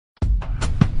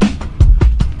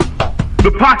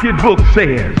The pocketbook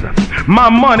says, my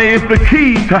money is the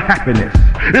key to happiness.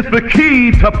 It's the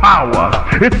key to power.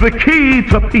 It's the key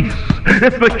to peace.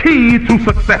 It's the key to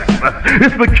success.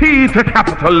 It's the key to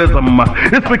capitalism.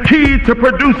 It's the key to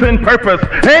producing purpose.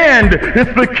 And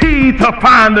it's the key to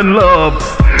finding love.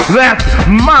 That's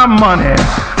my money.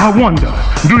 I wonder,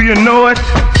 do you know it?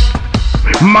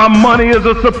 My money is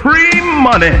a supreme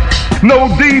money. No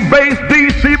debased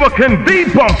deceiver can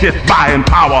debunk its buying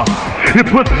power. It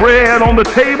puts bread on the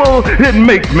table. It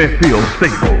makes me feel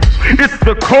stable. It's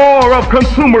the core of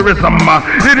consumerism.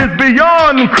 It is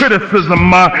beyond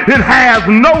criticism. It has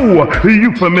no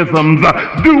euphemisms.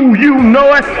 Do you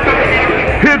know it?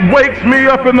 It wakes me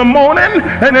up in the morning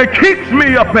and it keeps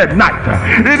me up at night.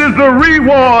 It is the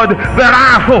reward that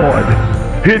I hoard.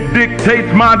 It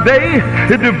dictates my day.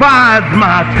 It divides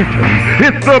my attention.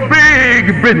 It's the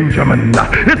big Benjamin.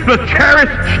 It's the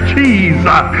cherished cheese.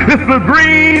 It's the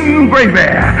green gravy.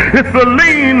 It's the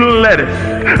lean lettuce.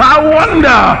 I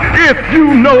wonder if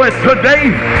you know it today.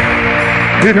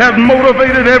 It has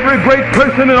motivated every great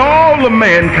person in all of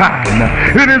mankind.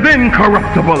 It is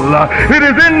incorruptible. It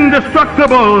is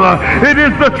indestructible. It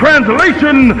is the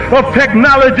translation of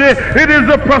technology. It is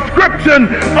the prescription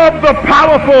of the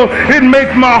powerful. It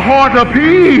makes my heart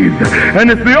appease.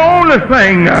 And it's the only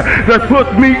thing that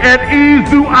puts me at ease.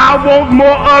 Do I want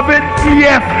more of it?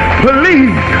 Yes,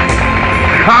 please.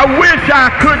 I wish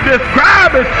I could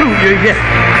describe it to you, yes.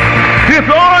 It's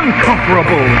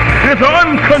unconquerable. It's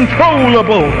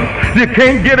uncontrollable. You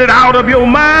can't get it out of your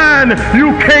mind.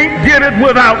 You can't get it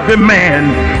without demand.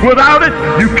 Without it,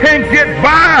 you can't get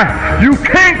by. You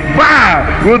can't buy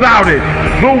without it.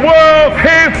 The world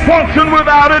can't function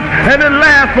without it, and it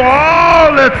lasts for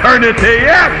all eternity.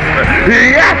 Yes,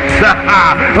 yes,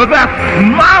 that's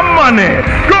my money.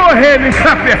 Go ahead and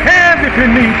clap your hands if you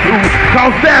need to,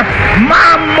 because that's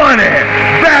my money.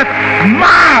 That's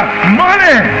my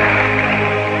money.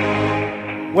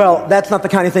 Well, that's not the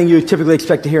kind of thing you typically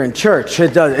expect to hear in church,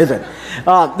 is it?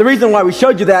 The reason why we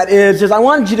showed you that is I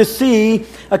wanted you to see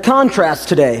a contrast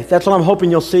today. That's what I'm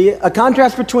hoping you'll see. A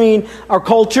contrast between our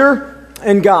culture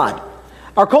and God.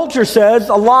 Our culture says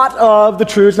a lot of the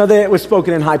truths, now it was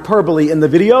spoken in hyperbole in the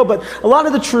video, but a lot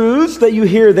of the truths that you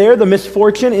hear there, the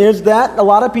misfortune is that a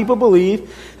lot of people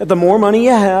believe that the more money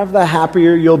you have, the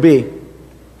happier you'll be.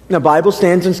 The Bible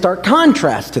stands in stark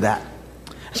contrast to that.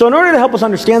 So in order to help us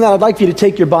understand that, I'd like for you to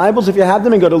take your Bibles, if you have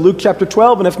them, and go to Luke chapter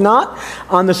 12, and if not,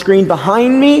 on the screen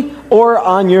behind me, or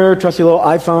on your trusty little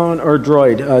iPhone or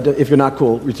Droid, if you're not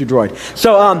cool with your Droid.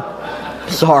 So,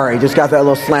 sorry, just got that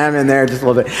little slam in there just a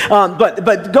little bit.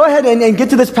 But go ahead and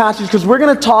get to this passage, because we're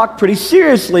going to talk pretty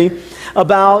seriously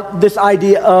about this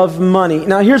idea of money.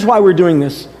 Now, here's why we're doing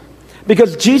this.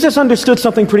 Because Jesus understood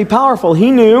something pretty powerful.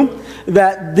 He knew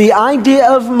that the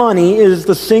idea of money is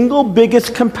the single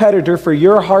biggest competitor for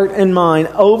your heart and mind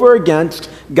over against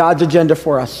God's agenda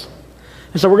for us.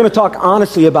 And so we're going to talk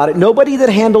honestly about it. Nobody that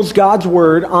handles God's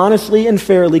word honestly and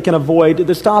fairly can avoid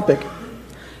this topic.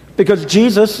 Because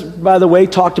Jesus, by the way,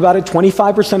 talked about it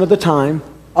 25% of the time.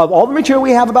 Of all the material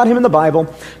we have about him in the Bible,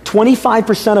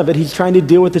 25% of it, he's trying to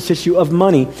deal with this issue of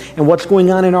money and what's going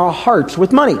on in our hearts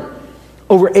with money.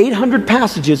 Over 800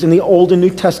 passages in the Old and New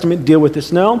Testament deal with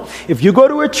this. No, if you go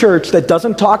to a church that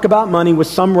doesn't talk about money with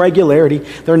some regularity,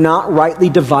 they're not rightly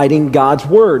dividing God's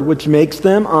word, which makes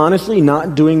them honestly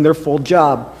not doing their full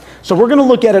job. So we're going to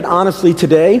look at it honestly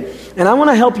today, and I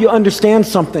want to help you understand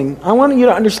something. I want you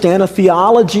to understand a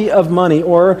theology of money,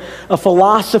 or a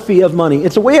philosophy of money.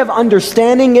 It's a way of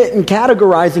understanding it and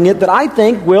categorizing it that I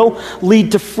think will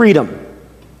lead to freedom.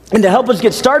 And to help us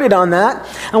get started on that,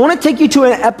 I want to take you to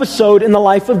an episode in the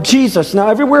life of Jesus. Now,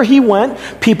 everywhere he went,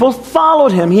 people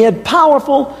followed him. He had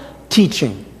powerful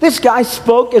teaching. This guy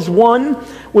spoke as one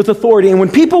with authority. And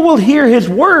when people will hear his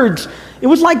words, it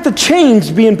was like the chains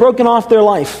being broken off their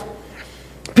life.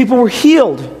 People were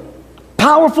healed.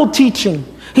 Powerful teaching.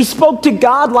 He spoke to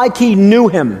God like he knew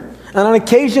him. And on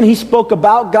occasion, he spoke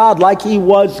about God like he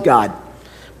was God.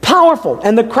 Powerful,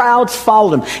 and the crowds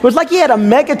followed him. It was like he had a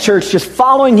mega church just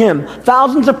following him.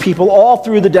 Thousands of people all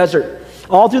through the desert,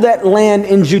 all through that land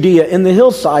in Judea, in the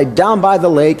hillside, down by the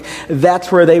lake.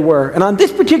 That's where they were. And on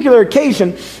this particular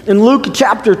occasion, in Luke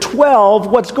chapter 12,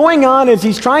 what's going on is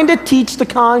he's trying to teach the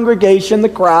congregation, the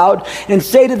crowd, and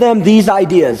say to them these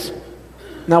ideas.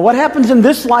 Now, what happens in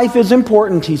this life is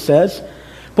important, he says.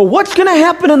 But what's going to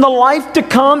happen in the life to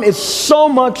come is so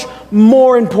much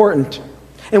more important.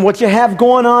 And what you have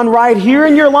going on right here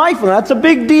in your life, well, that's a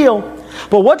big deal.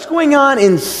 But what's going on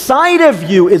inside of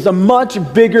you is a much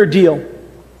bigger deal.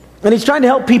 And he's trying to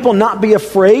help people not be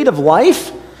afraid of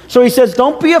life. So he says,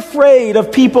 don't be afraid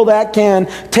of people that can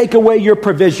take away your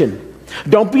provision.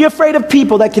 Don't be afraid of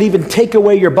people that could even take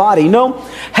away your body. No,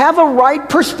 have a right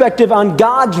perspective on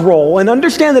God's role and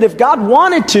understand that if God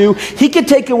wanted to, he could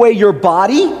take away your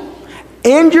body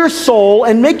and your soul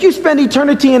and make you spend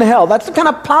eternity in hell. That's the kind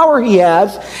of power he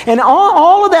has. And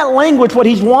all of that language, what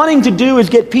he's wanting to do is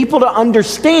get people to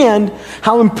understand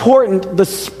how important the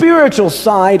spiritual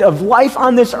side of life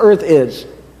on this earth is.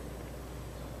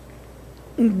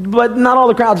 But not all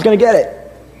the crowd's going to get it.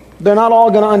 They're not all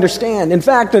going to understand. In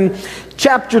fact, in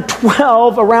chapter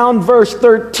 12, around verse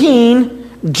 13,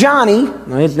 Johnny,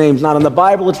 now his name's not in the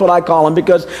Bible, it's what I call him,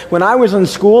 because when I was in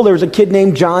school, there was a kid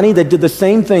named Johnny that did the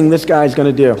same thing this guy's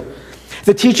going to do.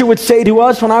 The teacher would say to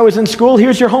us when I was in school,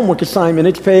 here's your homework assignment.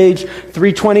 It's page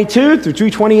 322 through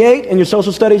 328 in your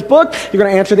social studies book. You're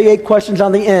going to answer the 8 questions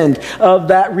on the end of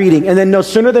that reading. And then no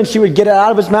sooner than she would get it out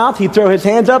of his mouth, he'd throw his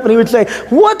hands up and he would say,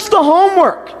 what's the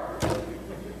homework?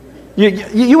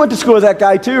 You went to school with that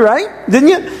guy too, right? Didn't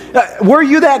you? Were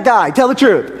you that guy? Tell the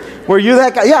truth. Were you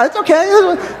that guy? Yeah, it's okay.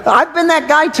 I've been that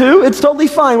guy too. It's totally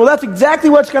fine. Well, that's exactly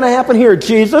what's going to happen here.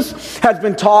 Jesus has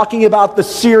been talking about the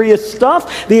serious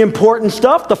stuff, the important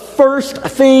stuff, the first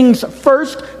things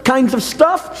first kinds of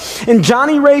stuff. And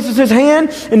Johnny raises his hand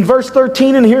in verse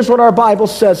 13, and here's what our Bible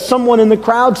says. Someone in the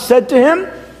crowd said to him,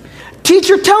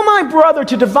 "Teacher, tell my brother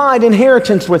to divide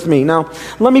inheritance with me." Now,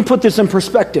 let me put this in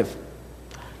perspective.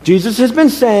 Jesus has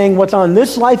been saying what's on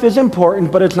this life is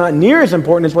important, but it's not near as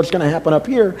important as what's going to happen up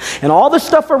here. And all the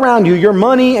stuff around you, your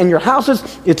money and your houses,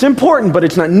 it's important, but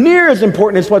it's not near as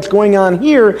important as what's going on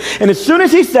here. And as soon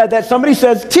as he said that, somebody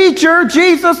says, "Teacher,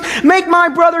 Jesus, make my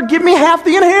brother give me half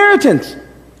the inheritance."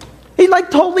 He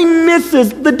totally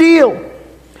misses the deal.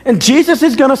 And Jesus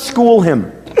is going to school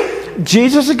him.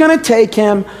 Jesus is going to take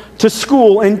him to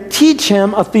school and teach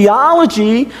him a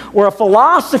theology or a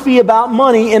philosophy about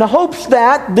money in hopes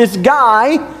that this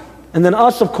guy, and then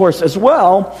us of course as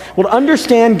well, would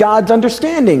understand God's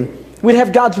understanding. We'd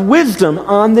have God's wisdom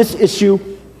on this issue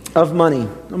of money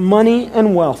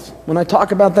and wealth. When I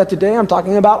talk about that today, I'm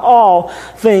talking about all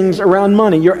things around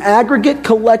money. Your aggregate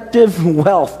collective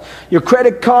wealth, your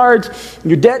credit cards,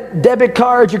 your debit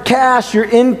cards, your cash, your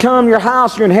income, your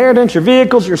house, your inheritance, your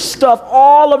vehicles, your stuff,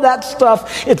 all of that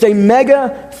stuff. It's a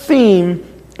mega theme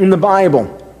in the Bible.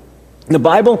 The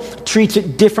Bible treats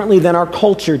it differently than our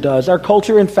culture does. Our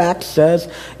culture, in fact, says,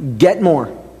 get more.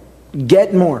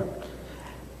 Get more.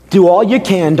 Do all you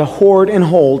can to hoard and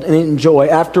hold and enjoy.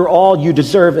 After all, you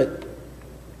deserve it.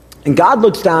 And God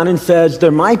looks down and says, there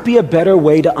might be a better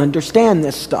way to understand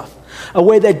this stuff. A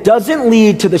way that doesn't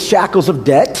lead to the shackles of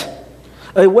debt.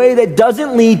 A way that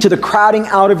doesn't lead to the crowding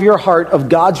out of your heart of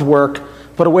God's work,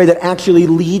 but a way that actually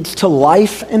leads to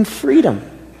life and freedom.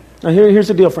 Now here's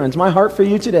the deal, friends. My heart for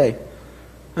you today.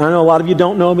 I know a lot of you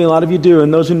don't know me, a lot of you do.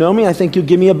 And those who know me, I think you'll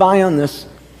give me a buy on this.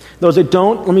 Those that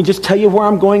don't, let me just tell you where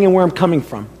I'm going and where I'm coming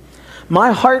from.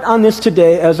 My heart on this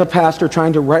today as a pastor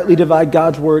trying to rightly divide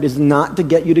God's word is not to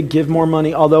get you to give more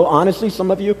money, although honestly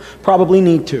some of you probably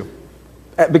need to,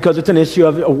 because it's an issue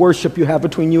of a worship you have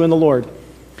between you and the Lord.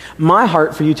 My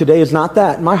heart for you today is not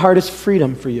that. My heart is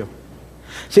freedom for you.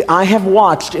 See, I have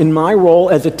watched in my role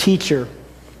as a teacher,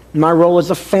 my role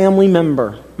as a family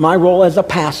member, my role as a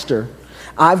pastor,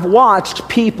 I've watched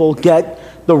people get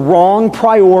the wrong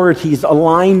priorities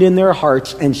aligned in their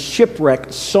hearts and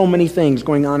shipwreck so many things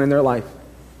going on in their life.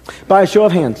 By a show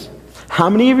of hands, how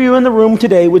many of you in the room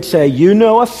today would say you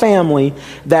know a family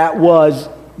that was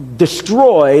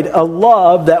destroyed, a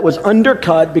love that was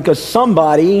undercut because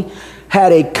somebody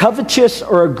had a covetous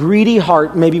or a greedy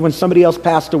heart maybe when somebody else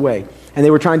passed away, and they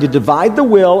were trying to divide the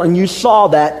will, and you saw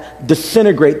that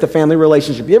disintegrate the family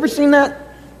relationship? You ever seen that?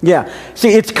 Yeah. See,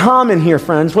 it's common here,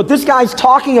 friends. What this guy's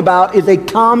talking about is a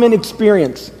common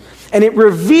experience. And it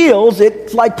reveals,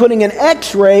 it's like putting an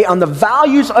x-ray on the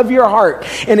values of your heart.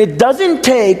 And it doesn't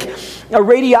take a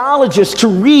radiologist to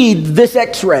read this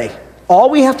x-ray.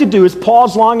 All we have to do is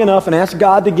pause long enough and ask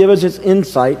God to give us his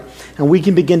insight, and we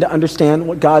can begin to understand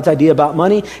what God's idea about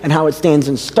money and how it stands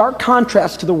in stark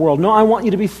contrast to the world. No, I want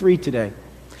you to be free today.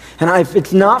 And if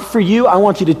it's not for you, I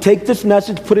want you to take this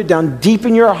message, put it down deep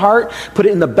in your heart, put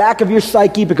it in the back of your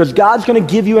psyche, because God's going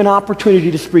to give you an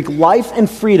opportunity to speak life and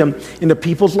freedom into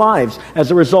people's lives as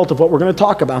a result of what we're going to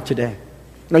talk about today.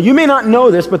 Now, you may not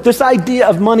know this, but this idea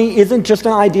of money isn't just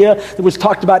an idea that was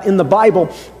talked about in the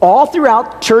Bible. All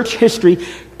throughout church history,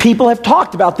 people have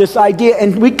talked about this idea,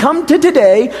 and we come to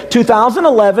today,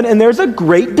 2011, and there's a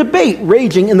great debate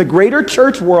raging in the greater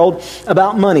church world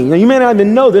about money. Now, you may not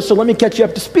even know this, so let me catch you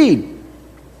up to speed.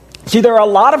 See, there are a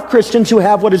lot of Christians who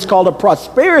have what is called a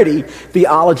prosperity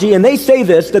theology, and they say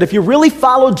this, that if you really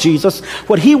follow Jesus,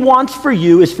 what he wants for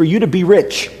you is for you to be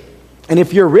rich. And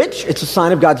if you're rich, it's a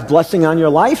sign of God's blessing on your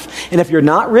life. And if you're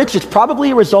not rich, it's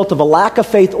probably a result of a lack of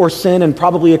faith or sin, and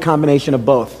probably a combination of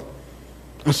both.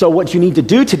 And so what you need to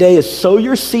do today is sow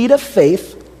your seed of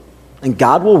faith, and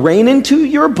God will rain into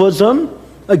your bosom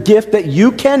a gift that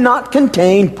you cannot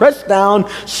contain, pressed down,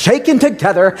 shaken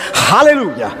together.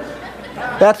 Hallelujah.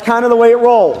 That's kind of the way it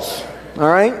rolls. All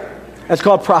right? That's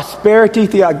called prosperity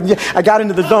theology. I got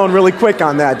into the zone really quick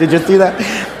on that. Did you see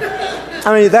that?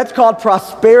 I mean, that's called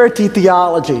prosperity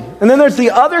theology. And then there's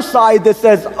the other side that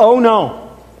says, oh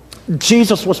no,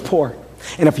 Jesus was poor.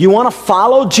 And if you want to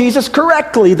follow Jesus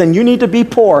correctly, then you need to be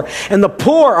poor. And the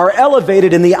poor are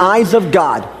elevated in the eyes of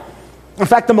God. In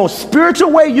fact, the most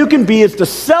spiritual way you can be is to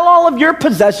sell all of your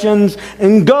possessions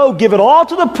and go give it all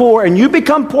to the poor, and you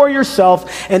become poor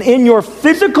yourself. And in your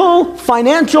physical,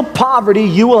 financial poverty,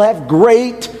 you will have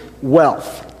great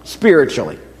wealth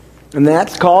spiritually. And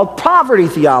that's called poverty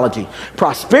theology.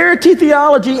 Prosperity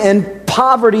theology and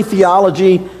poverty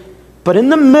theology. But in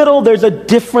the middle, there's a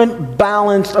different,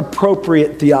 balanced,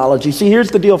 appropriate theology. See, here's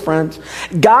the deal, friends.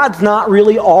 God's not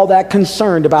really all that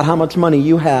concerned about how much money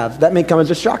you have. That may come as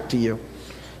a shock to you.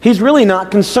 He's really not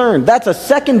concerned. That's a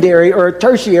secondary or a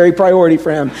tertiary priority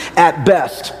for him at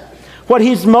best. What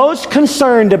he's most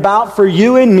concerned about for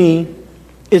you and me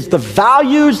is the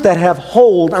values that have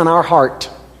hold on our heart.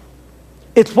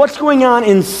 It's what's going on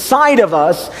inside of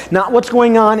us, not what's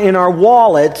going on in our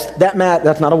wallets. That's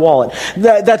not a wallet.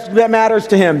 That matters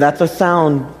to him. That's a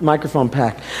sound microphone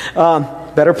pack.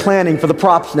 Better planning for the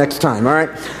props next time, all right?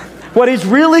 What he's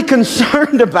really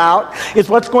concerned about is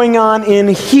what's going on in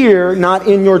here, not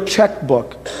in your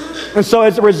checkbook. And so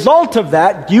as a result of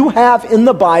that, you have in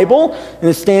the Bible, and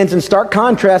it stands in stark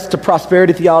contrast to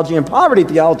prosperity theology and poverty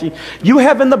theology, you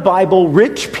have in the Bible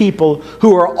rich people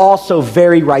who are also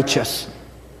very righteous.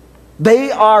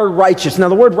 They are righteous. Now,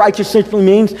 the word righteous simply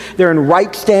means they're in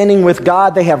right standing with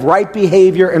God. They have right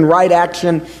behavior and right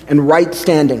action and right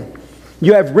standing.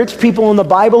 You have rich people in the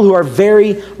Bible who are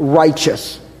very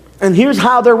righteous. And here's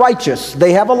how they're righteous.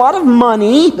 They have a lot of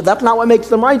money, but that's not what makes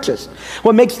them righteous.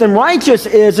 What makes them righteous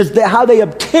is that how they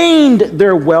obtained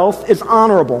their wealth is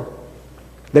honorable.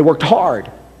 They worked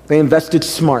hard. They invested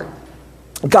smart.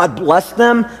 God blessed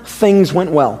them. Things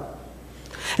went well.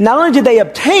 Not only did they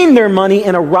obtain their money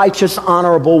in a righteous,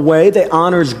 honorable way that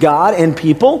honors God and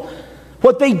people,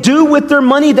 what they do with their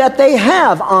money that they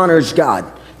have honors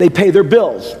God. They pay their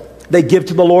bills. They give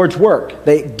to the Lord's work.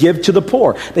 They give to the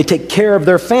poor. They take care of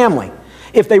their family.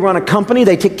 If they run a company,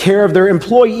 they take care of their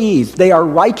employees. They are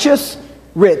righteous,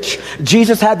 rich.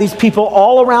 Jesus had these people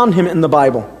all around him in the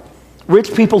Bible.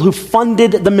 Rich people who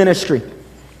funded the ministry.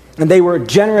 And they were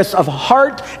generous of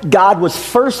heart. God was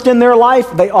first in their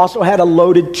life. They also had a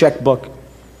loaded checkbook.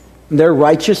 They're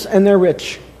righteous and they're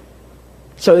rich.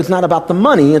 So it's not about the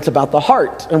money, it's about the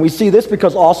heart. And we see this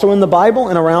because also in the Bible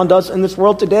and around us in this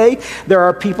world today, there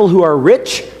are people who are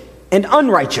rich and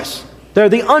unrighteous. They're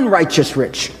the unrighteous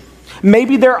rich.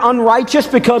 Maybe they're unrighteous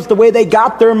because the way they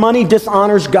got their money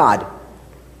dishonors God.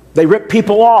 They rip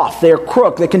people off. They're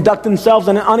crook. They conduct themselves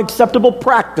in unacceptable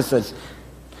practices.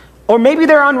 Or maybe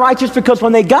they're unrighteous because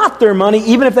when they got their money,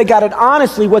 even if they got it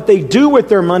honestly, what they do with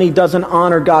their money doesn't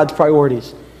honor God's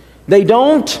priorities. They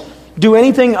don't do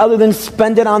anything other than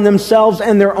spend it on themselves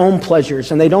and their own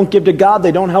pleasures. And they don't give to God.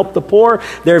 They don't help the poor.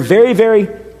 They're very, very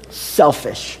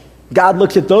selfish. God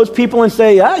looks at those people and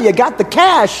says, yeah, you got the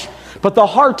cash, but the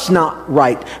heart's not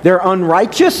right. They're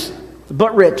unrighteous,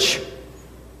 but rich.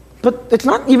 But it's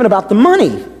not even about the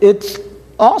money. It's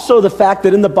also the fact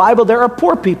that in the Bible there are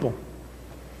poor people.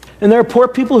 And there are poor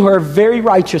people who are very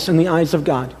righteous in the eyes of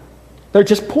God. They're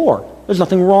just poor. There's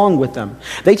nothing wrong with them.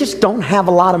 They just don't have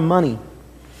a lot of money.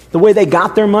 The way they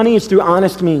got their money is through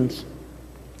honest means.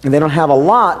 And they don't have a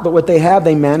lot, but what they have,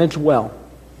 they manage well.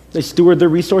 They steward their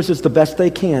resources the best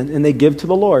they can, and they give to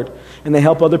the Lord, and they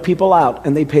help other people out,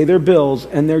 and they pay their bills,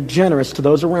 and they're generous to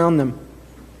those around them.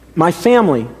 My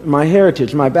family, my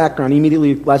heritage, my background,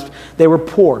 they were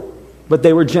poor, but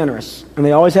they were generous. And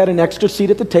they always had an extra seat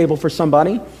at the table for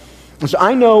somebody. And so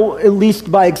I know, at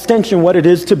least by extension, what it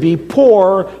is to be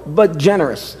poor but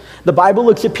generous. The Bible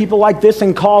looks at people like this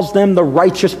and calls them the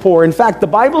righteous poor. In fact, the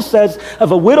Bible says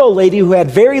of a widow lady who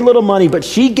had very little money, but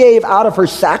she gave out of her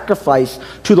sacrifice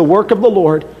to the work of the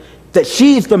Lord, that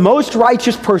she's the most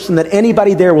righteous person that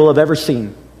anybody there will have ever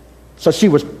seen. So she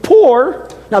was poor.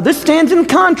 Now this stands in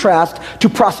contrast to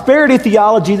prosperity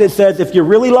theology that says if you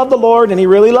really love the Lord and he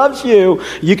really loves you,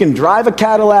 you can drive a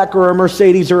Cadillac or a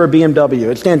Mercedes or a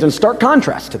BMW. It stands in stark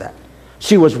contrast to that.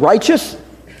 She was righteous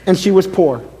and she was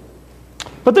poor.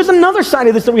 But there's another side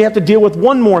of this that we have to deal with.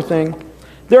 One more thing.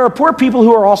 There are poor people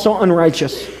who are also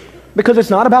unrighteous. Because it's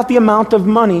not about the amount of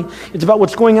money, it's about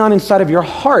what's going on inside of your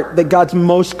heart that God's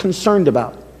most concerned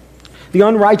about. The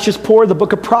unrighteous poor, the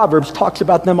book of Proverbs talks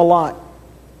about them a lot.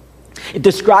 It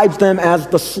describes them as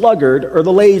the sluggard or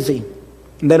the lazy.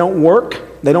 They don't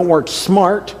work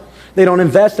smart, they don't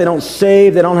invest, they don't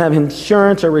save, they don't have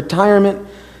insurance or retirement,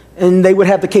 and they would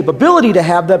have the capability to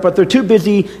have that, but they're too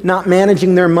busy not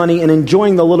managing their money and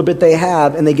enjoying the little bit they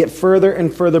have, and they get further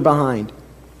and further behind.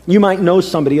 You might know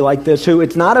somebody like this who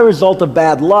it's not a result of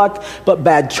bad luck, but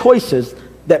bad choices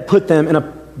that put them in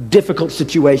a difficult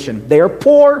situation. They are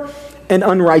poor and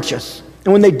unrighteous.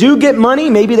 And when they do get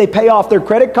money, maybe they pay off their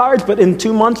credit cards, but in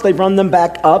 2 months they run them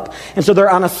back up. And so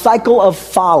they're on a cycle of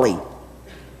folly.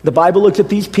 The Bible looks at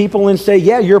these people and say,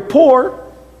 yeah, you're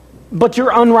poor, but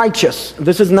you're unrighteous.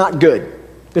 This is not good.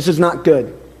 This is not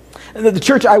good. The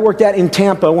church I worked at in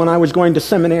Tampa when I was going to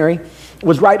seminary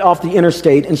was right off the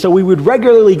interstate. And so we would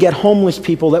regularly get homeless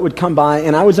people that would come by,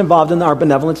 and I was involved in our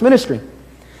benevolence ministry.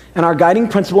 And our guiding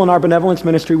principle in our benevolence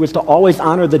ministry was to always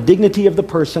honor the dignity of the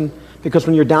person, because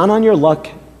when you're down on your luck,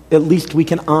 at least we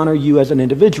can honor you as an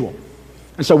individual.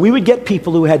 And so we would get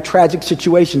people who had tragic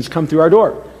situations come through our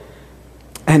door.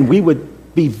 And we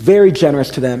would be very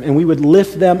generous to them, and we would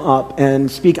lift them up and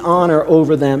speak honor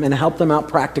over them and help them out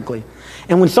practically.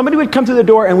 And when somebody would come through the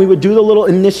door and we would do the little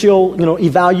initial,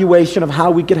 evaluation of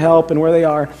how we could help and where they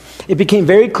are, it became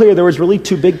very clear there was really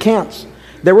two big camps.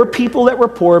 There were people that were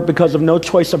poor because of no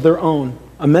choice of their own,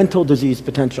 a mental disease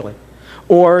potentially,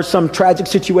 or some tragic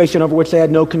situation over which they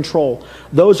had no control.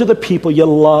 Those are the people you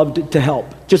loved to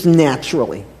help, just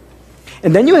naturally.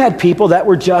 And then you had people that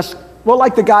were just,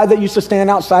 like the guy that used to stand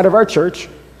outside of our church,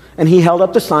 and he held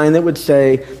up the sign that would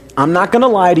say, I'm not going to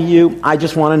lie to you, I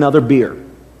just want another beer.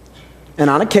 And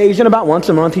on occasion, about once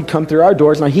a month, he'd come through our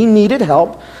doors. Now, he needed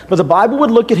help, but the Bible would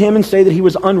look at him and say that he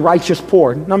was unrighteous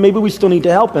poor. Now, maybe we still need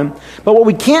to help him, but what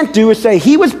we can't do is say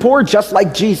he was poor just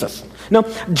like Jesus. No,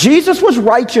 Jesus was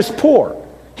righteous poor.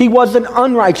 He wasn't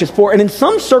unrighteous poor. And in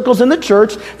some circles in the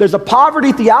church, there's a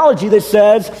poverty theology that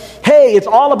says, hey, it's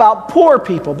all about poor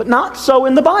people, but not so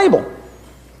in the Bible.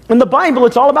 In the Bible,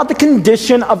 it's all about the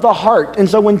condition of the heart. And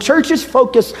so when churches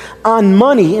focus on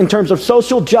money in terms of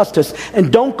social justice and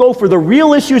don't go for the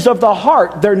real issues of the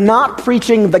heart, they're not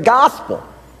preaching the gospel.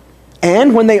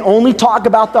 And when they only talk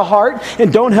about the heart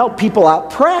and don't help people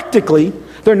out practically,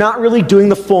 they're not really doing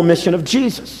the full mission of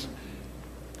Jesus.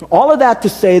 All of that to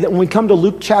say that when we come to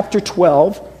Luke chapter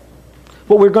 12,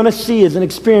 what we're going to see is an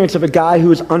experience of a guy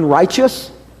who is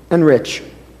unrighteous and rich.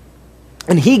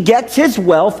 And he gets his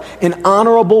wealth in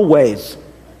honorable ways.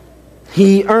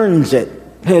 He earns it.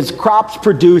 His crops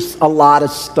produce a lot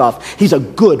of stuff. He's a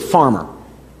good farmer.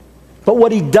 But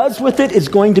what he does with it is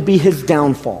going to be his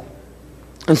downfall.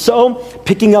 And so,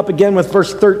 picking up again with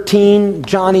verse 13,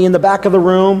 Johnny in the back of the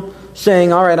room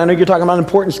saying, all right, I know you're talking about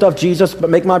important stuff, Jesus, but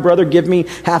make my brother give me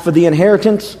half of the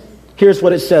inheritance. Here's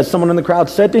what it says. Someone in the crowd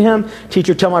said to him,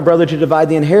 teacher, tell my brother to divide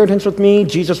the inheritance with me.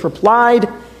 Jesus replied,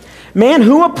 man,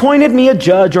 who appointed me a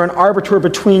judge or an arbiter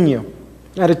between you?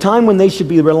 At a time when they should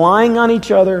be relying on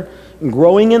each other and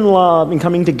growing in love and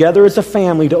coming together as a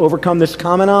family to overcome this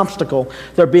common obstacle,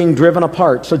 they're being driven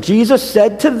apart. So Jesus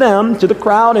said to them, to the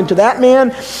crowd, and to that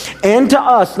man, and to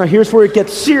us, now here's where it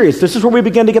gets serious. This is where we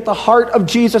begin to get the heart of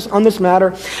Jesus on this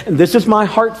matter. And this is my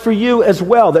heart for you as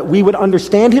well, that we would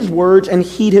understand his words and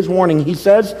heed his warning. He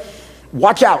says,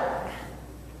 watch out.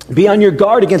 Be on your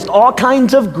guard against all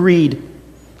kinds of greed.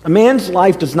 A man's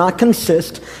life does not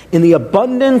consist in the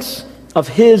abundance of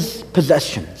his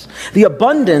possessions. The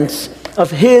abundance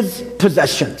of his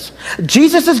possessions.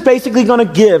 Jesus is basically going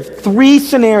to give three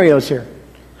scenarios here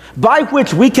by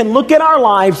which we can look at our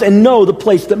lives and know the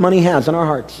place that money has in our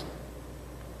hearts.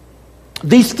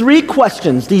 These three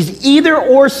questions, these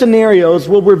either-or scenarios,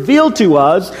 will reveal to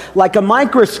us, like a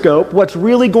microscope, what's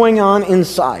really going on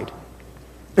inside.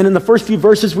 And in the first few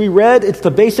verses we read, it's the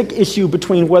basic issue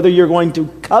between whether you're going to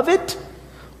covet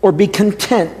or be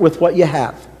content with what you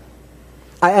have.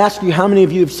 I ask you, how many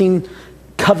of you have seen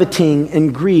coveting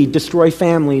and greed destroy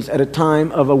families at a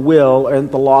time of a will or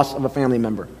the loss of a family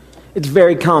member? It's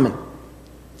very common.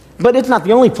 But it's not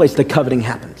the only place that coveting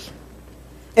happens.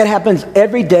 It happens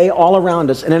every day all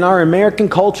around us. And in our American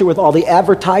culture with all the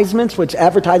advertisements, which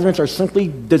advertisements are simply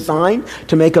designed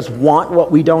to make us want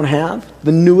what we don't have,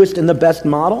 the newest and the best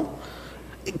model,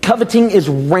 coveting is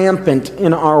rampant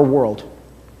in our world.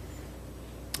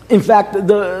 In fact,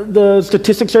 the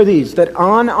statistics are these, that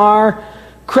on our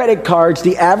credit cards,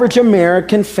 the average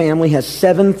American family has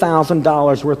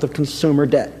 $7,000 worth of consumer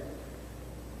debt.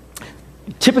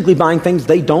 Typically buying things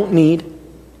they don't need,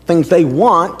 things they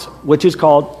want, which is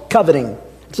called coveting.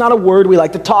 It's not a word we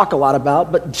like to talk a lot about,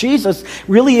 but Jesus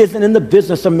really isn't in the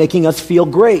business of making us feel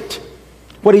great.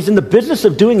 What he's in the business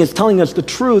of doing is telling us the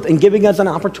truth and giving us an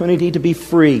opportunity to be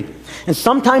free. And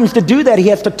sometimes to do that, he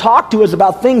has to talk to us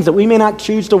about things that we may not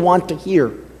choose to want to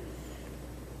hear.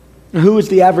 Who is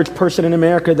the average person in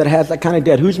America that has that kind of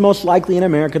debt? Who's most likely in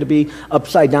America to be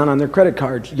upside down on their credit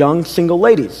cards? Young single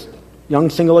ladies, young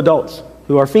single adults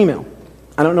who are female.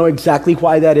 I don't know exactly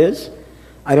why that is.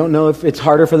 I don't know if it's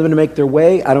harder for them to make their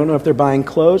way. I don't know if they're buying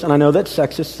clothes. And I know that's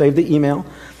sexist. Save the email.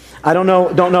 I don't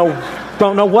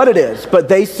know what it is, but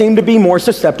they seem to be more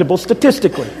susceptible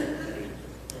statistically.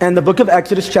 And the book of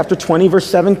Exodus chapter 20, verse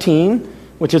 17,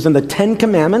 which is in the 10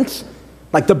 Commandments,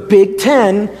 like the big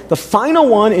 10, the final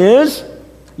one is,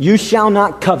 you shall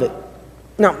not covet.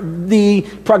 Now, the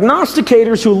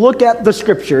prognosticators who look at the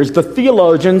scriptures, the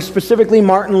theologians, specifically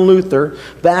Martin Luther,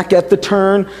 back at the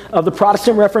turn of the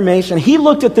Protestant Reformation, he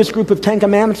looked at this group of 10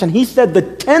 commandments and he said the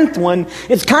 10th one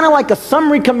is kind of like a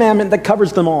summary commandment that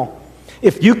covers them all.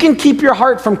 If you can keep your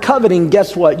heart from coveting,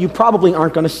 guess what? You probably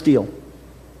aren't going to steal.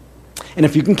 And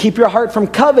if you can keep your heart from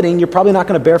coveting, you're probably not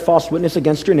going to bear false witness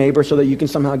against your neighbor so that you can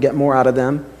somehow get more out of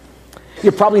them.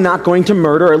 You're probably not going to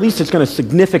murder, or at least it's going to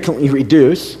significantly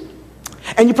reduce.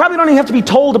 And you probably don't even have to be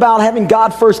told about having God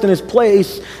first in his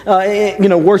place,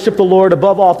 worship the Lord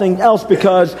above all things else,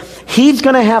 because he's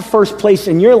going to have first place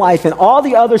in your life, and all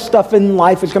the other stuff in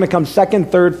life is going to come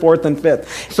second, third, fourth, and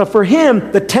fifth. So for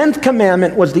him, the 10th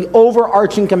commandment was the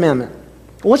overarching commandment.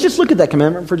 Well, let's just look at that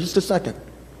commandment for just a second.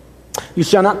 You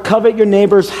shall not covet your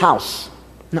neighbor's house.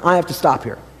 Now, I have to stop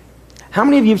here. How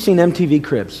many of you have seen MTV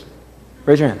Cribs?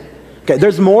 Raise your hand. Okay,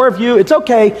 there's more of you. It's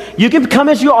okay. You can come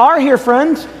as you are here,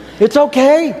 friends. It's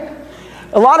okay.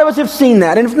 A lot of us have seen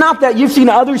that. And if not that, you've seen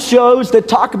other shows that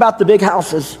talk about the big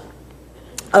houses.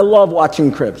 I love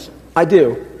watching Cribs. I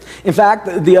do. In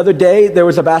fact, the other day, there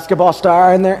was a basketball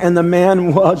star in there, and the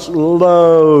man was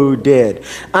loaded.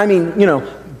 I mean,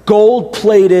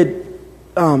 gold-plated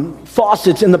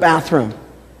faucets in the bathroom.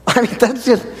 I mean, that's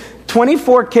just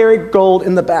 24 karat gold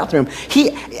in the bathroom.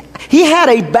 He had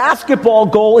a basketball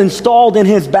goal installed in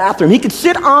his bathroom. He could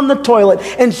sit on the toilet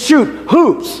and shoot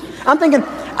hoops. I'm thinking,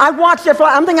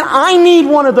 I'm thinking, I need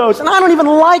one of those, and I don't even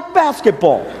like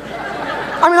basketball.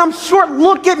 I mean, I'm short.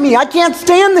 Look at me. I can't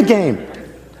stand the game.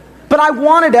 But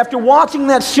after watching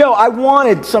that show, I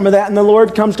wanted some of that, and the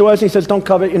Lord comes to us and he says, don't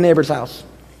covet your neighbor's house.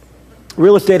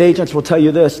 Real estate agents will tell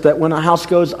you this, that when a house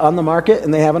goes on the market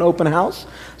and they have an open house,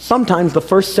 sometimes the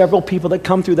first several people that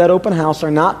come through that open house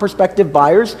are not prospective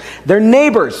buyers, they're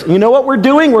neighbors. You know what we're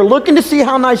doing? We're looking to see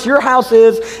how nice your house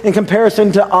is in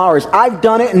comparison to ours. I've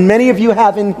done it, and many of you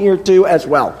have in here too as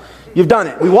well. You've done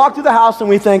it. We walk through the house and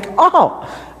we think, oh,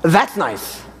 that's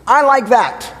nice. I like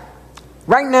that.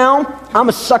 Right now, I'm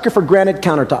a sucker for granite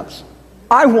countertops.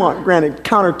 I want granite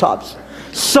countertops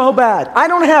so bad. I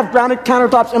don't have granite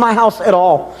countertops in my house at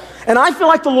all. And I feel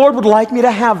like the Lord would like me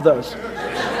to have those.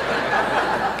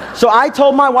 So I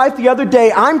told my wife the other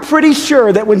day, I'm pretty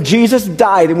sure that when Jesus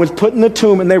died and was put in the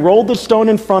tomb and they rolled the stone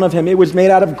in front of him, it was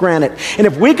made out of granite. And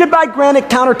if we could buy granite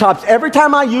countertops, every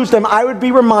time I use them, I would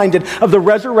be reminded of the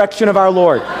resurrection of our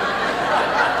Lord.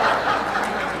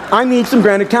 I need some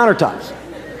granite countertops.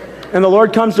 And the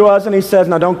Lord comes to us and he says,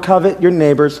 now don't covet your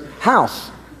neighbor's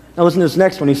house. Now listen to this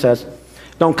next one. He says,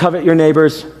 don't covet your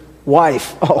neighbor's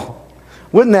wife. Oh,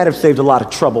 wouldn't that have saved a lot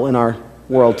of trouble in our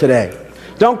world today?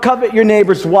 Don't covet your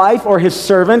neighbor's wife or his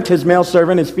servant, his male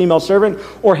servant, his female servant,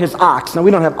 or his ox. Now, we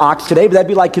don't have ox today, but that'd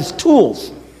be like his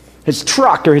tools, his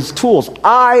truck or his tools.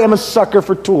 I am a sucker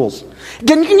for tools.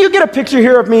 Can you get a picture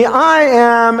here of me? I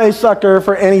am a sucker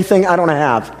for anything I don't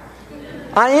have.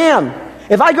 I am.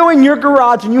 If I go in your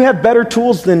garage and you have better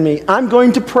tools than me, I'm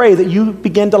going to pray that you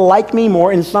begin to like me more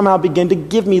and somehow begin to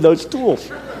give me those tools.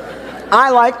 I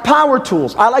like power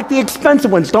tools. I like the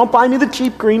expensive ones. Don't buy me the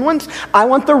cheap green ones. I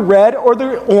want the red or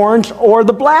the orange or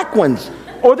the black ones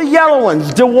or the yellow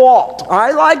ones. DeWalt.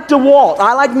 I like DeWalt.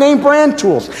 I like name brand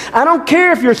tools. I don't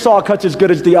care if your saw cut's as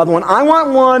good as the other one. I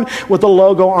want one with a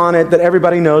logo on it that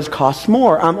everybody knows costs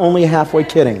more. I'm only halfway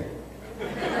kidding.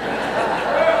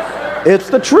 It's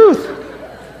the truth.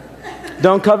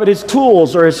 Don't covet his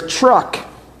tools or his truck.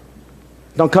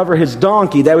 Don't covet his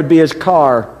donkey. That would be his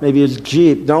car, maybe his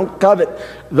Jeep. Don't covet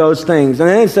those things. And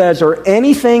then it says, or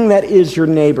anything that is your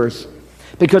neighbor's.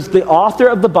 Because the author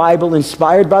of the Bible,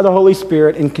 inspired by the Holy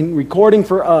Spirit and recording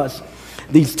for us,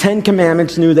 these 10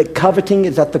 commandments, knew that coveting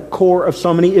is at the core of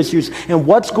so many issues. And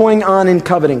what's going on in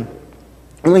coveting?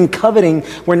 Well, in coveting,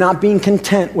 we're not being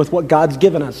content with what God's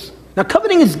given us. Now,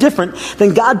 coveting is different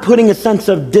than God putting a sense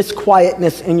of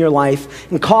disquietness in your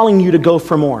life and calling you to go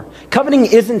for more. Coveting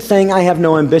isn't saying, I have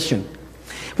no ambition.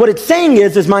 What it's saying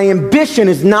is my ambition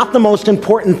is not the most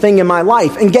important thing in my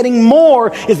life, and getting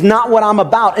more is not what I'm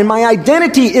about, and my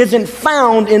identity isn't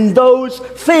found in those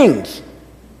things.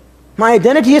 My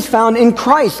identity is found in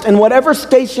Christ, and whatever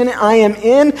station I am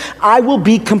in, I will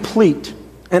be complete,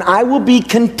 and I will be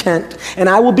content, and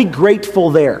I will be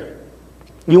grateful there.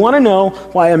 You want to know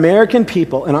why American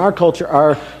people in our culture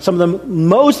are some of the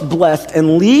most blessed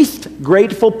and least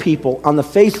grateful people on the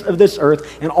face of this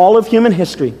earth in all of human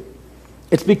history?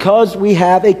 It's because we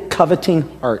have a coveting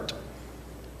heart.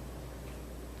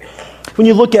 When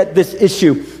you look at this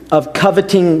issue of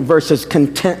coveting versus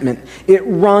contentment, it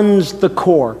runs the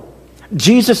core.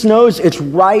 Jesus knows it's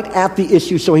right at the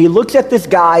issue, so he looks at this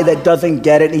guy that doesn't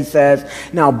get it and he says,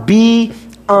 now be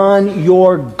on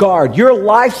your guard. Your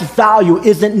life's value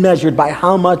isn't measured by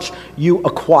how much you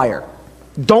acquire.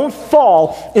 Don't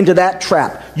fall into that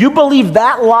trap. You believe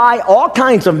that lie, all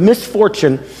kinds of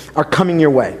misfortune are coming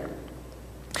your way.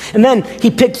 And then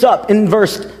he picks up in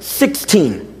verse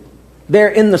 16, there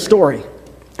in the story,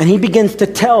 and he begins to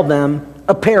tell them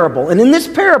a parable. And in this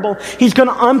parable, he's going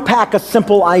to unpack a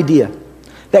simple idea,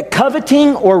 that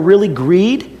coveting or really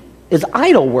greed is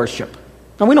idol worship.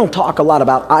 Now, we don't talk a lot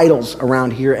about idols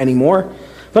around here anymore,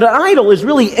 but an idol is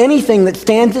really anything that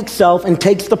stands itself and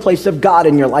takes the place of God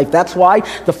in your life. That's why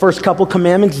the first couple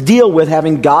commandments deal with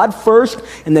having God first,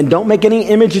 and then don't make any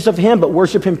images of him, but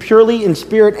worship him purely in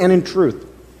spirit and in truth.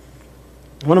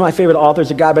 One of my favorite authors,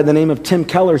 a guy by the name of Tim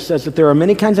Keller, says that there are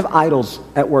many kinds of idols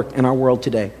at work in our world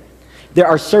today. There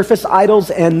are surface idols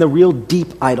and the real deep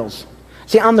idols.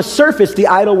 See, on the surface, the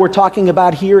idol we're talking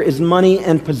about here is money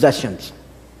and possessions.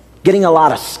 Getting a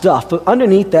lot of stuff. But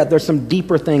underneath that, there's some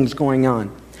deeper things going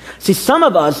on. See, some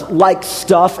of us like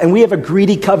stuff, and we have a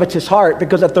greedy, covetous heart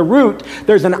because at the root,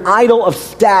 there's an idol of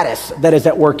status that is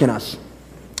at work in us.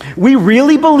 We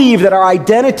really believe that our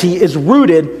identity is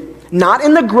rooted not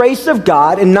in the grace of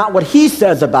God and not what he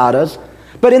says about us,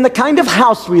 but in the kind of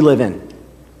house we live in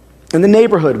the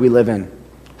neighborhood we live in,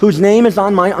 whose name is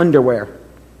on my underwear.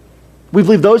 We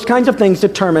believe those kinds of things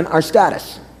determine our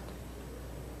status.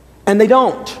 And they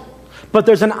don't. But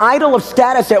there's an idol of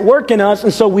status at work in us,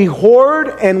 and so we hoard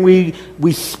and we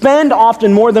spend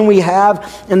often more than we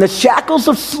have, and the shackles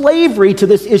of slavery to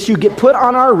this issue get put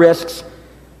on our wrists,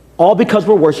 all because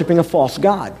we're worshiping a false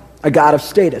god, a god of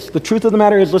status. The truth of the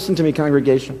matter is, listen to me,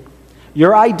 congregation.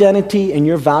 Your identity and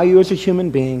your value as a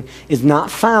human being is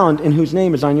not found in whose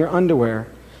name is on your underwear,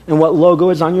 and what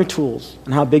logo is on your tools,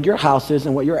 and how big your house is,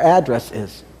 and what your address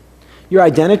is. Your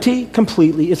identity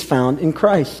completely is found in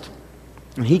Christ.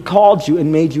 And he called you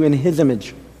and made you in his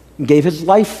image and gave his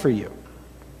life for you.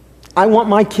 I want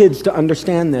my kids to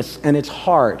understand this, and it's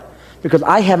hard because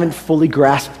I haven't fully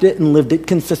grasped it and lived it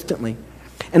consistently.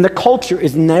 And the culture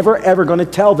is never, ever going to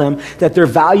tell them that their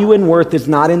value and worth is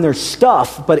not in their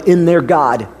stuff, but in their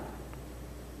God.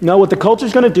 No, what the culture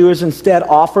is going to do is instead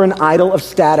offer an idol of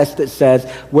status that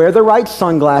says, wear the right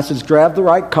sunglasses, drive the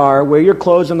right car, wear your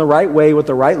clothes in the right way with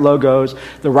the right logos,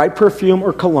 the right perfume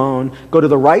or cologne, go to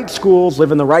the right schools,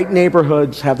 live in the right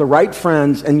neighborhoods, have the right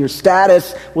friends, and your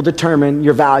status will determine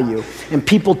your value. And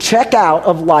people check out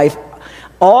of life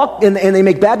and they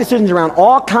make bad decisions around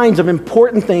all kinds of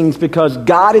important things because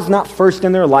God is not first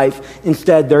in their life.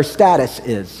 Instead, their status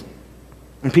is.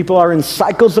 And people are in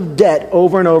cycles of debt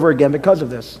over and over again because of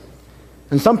this.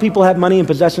 And some people have money and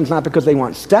possessions not because they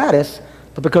want status,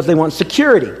 but because they want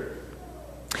security.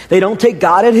 They don't take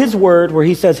God at his word where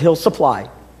he says he'll supply.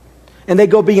 And they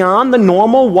go beyond the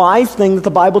normal wise thing that the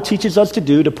Bible teaches us to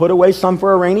do, to put away some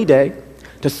for a rainy day,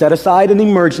 to set aside an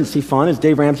emergency fund, as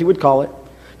Dave Ramsey would call it,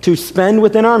 to spend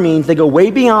within our means. They go way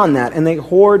beyond that, and they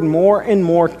hoard more and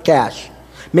more cash.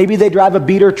 Maybe they drive a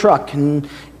beater truck and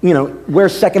wear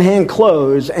secondhand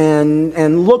clothes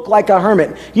and look like a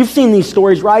hermit. You've seen these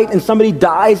stories, right? And somebody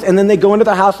dies, and then they go into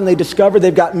the house and they discover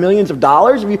they've got millions of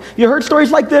dollars. Have you heard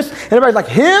stories like this? And everybody's like,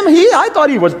 I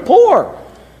thought he was poor.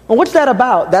 Well, what's that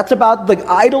about? That's about the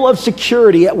idol of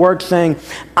security at work saying,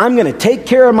 I'm going to take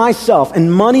care of myself,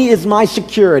 and money is my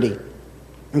security.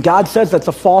 And God says that's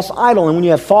a false idol. And when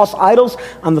you have false idols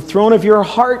on the throne of your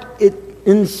heart, it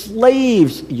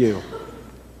enslaves you.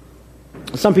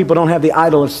 Some people don't have the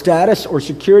idol of status or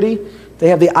security. They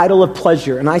have the idol of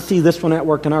pleasure. And I see this one at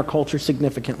work in our culture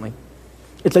significantly.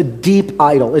 It's a deep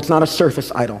idol. It's not a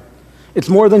surface idol. It's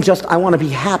more than just, I want to be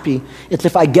happy. It's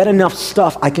if I get enough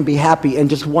stuff, I can be happy. And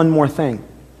just one more thing.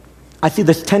 I see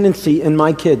this tendency in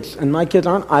my kids. And my kids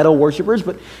aren't idol worshipers,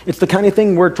 but it's the kind of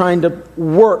thing we're trying to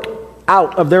work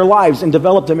out of their lives and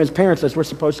develop them as parents as we're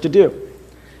supposed to do.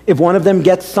 If one of them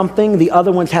gets something, the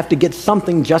other ones have to get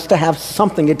something just to have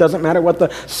something. It doesn't matter what the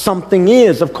something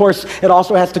is. Of course, it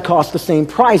also has to cost the same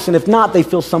price, and if not, they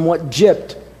feel somewhat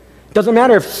gypped. It doesn't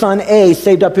matter if son A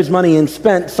saved up his money and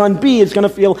spent. Son B is going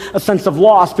to feel a sense of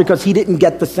loss because he didn't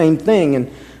get the same thing.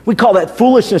 And we call that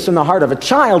foolishness in the heart of a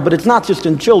child, but it's not just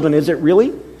in children, is it really?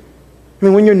 I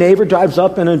mean, when your neighbor drives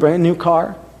up in a brand new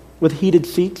car with heated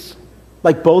seats,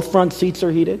 like both front seats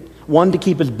are heated, one to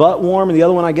keep his butt warm and the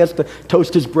other one, I guess, to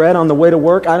toast his bread on the way to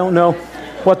work. I don't know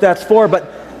what that's for, but,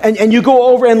 and you go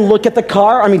over and look at the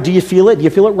car. I mean, do you feel it? Do you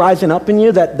feel it rising up in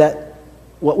you that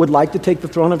what would like to take the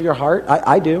throne of your heart?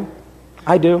 I do.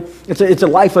 I do. It's a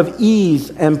life of ease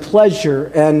and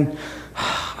pleasure, and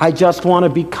I just want to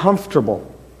be comfortable.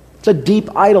 It's a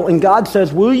deep idol, and God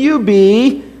says, will you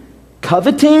be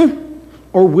coveting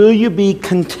or will you be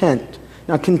content?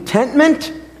 Now,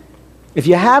 contentment, if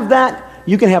you have that,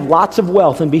 you can have lots of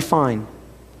wealth and be fine.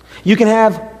 You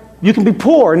can be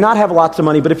poor and not have lots of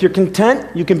money, but if you're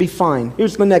content, you can be fine.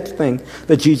 Here's the next thing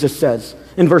that Jesus says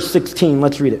in verse 16.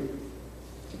 Let's read it.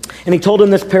 And he told him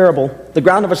this parable. The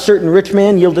ground of a certain rich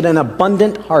man yielded an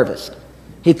abundant harvest.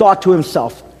 He thought to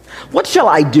himself, what shall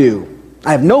I do?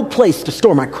 I have no place to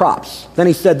store my crops. Then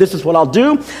he said, this is what I'll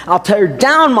do. I'll tear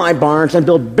down my barns and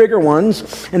build bigger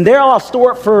ones, and there I'll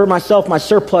store for myself my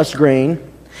surplus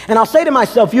grain. And I'll say to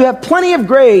myself, you have plenty of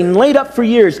grain laid up for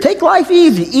years. Take life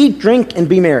easy, eat, drink, and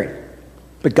be merry.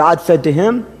 But God said to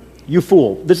him, you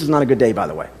fool. This is not a good day, by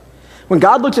the way. When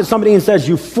God looks at somebody and says,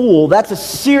 you fool, that's a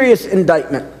serious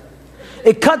indictment.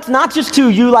 It cuts not just to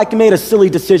you like you made a silly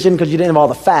decision because you didn't have all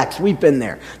the facts. We've been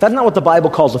there. That's not what the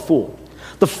Bible calls a fool.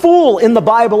 The fool in the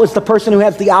Bible is the person who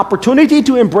has the opportunity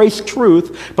to embrace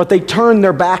truth, but they turn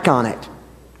their back on it.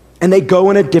 And they go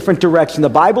in a different direction. The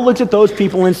Bible looks at those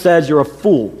people and says, you're a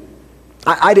fool.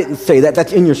 I didn't say that.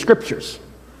 That's in your scriptures.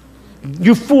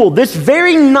 You fool. This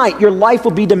very night, your life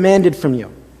will be demanded from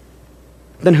you.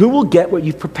 Then who will get what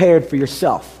you've prepared for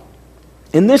yourself?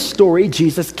 In this story,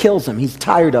 Jesus kills him. He's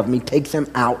tired of him. He takes him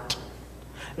out.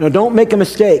 Now, don't make a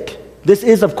mistake. This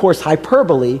is, of course,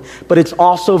 hyperbole, but it's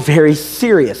also very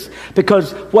serious.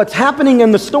 Because what's happening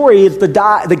in the story is the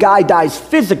guy dies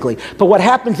physically. But what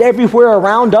happens everywhere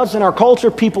around us in our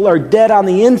culture, people are dead on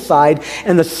the inside,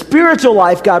 and the spiritual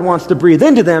life God wants to breathe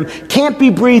into them can't be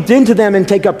breathed into them and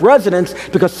take up residence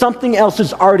because something else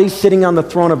is already sitting on the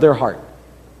throne of their heart.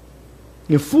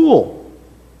 You fool.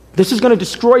 This is going to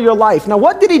destroy your life. Now,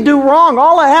 what did he do wrong?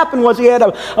 All that happened was he had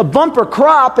a bumper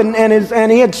crop and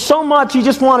he had so much he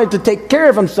just wanted to take care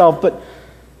of himself. But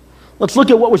let's look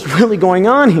at what was really going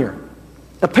on here.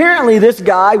 Apparently, this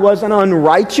guy was an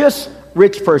unrighteous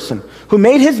rich person who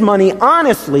made his money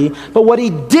honestly, but what he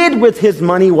did with his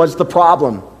money was the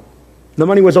problem. The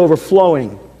money was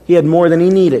overflowing. He had more than he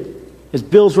needed. His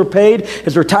bills were paid,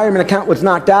 his retirement account was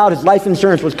knocked out, his life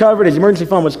insurance was covered, his emergency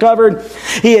fund was covered.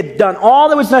 He had done all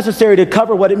that was necessary to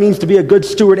cover what it means to be a good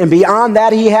steward, and beyond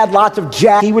that, he had lots of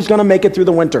jack. He was going to make it through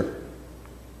the winter.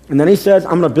 And then he says,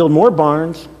 I'm going to build more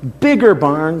barns, bigger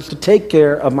barns, to take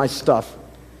care of my stuff.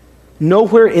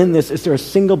 Nowhere in this is there a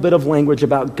single bit of language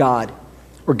about God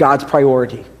or God's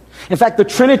priority. In fact, the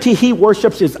Trinity he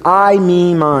worships is I,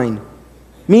 me, mine.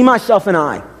 Me, myself, and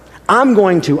I. I'm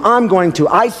going to,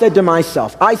 I said to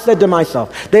myself,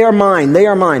 they are mine.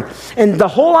 And the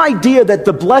whole idea that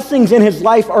the blessings in his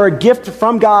life are a gift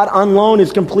from God on loan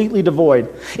is completely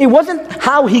devoid. It wasn't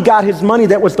how he got his money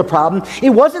that was the problem.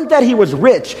 It wasn't that he was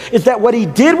rich. It's that what he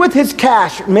did with his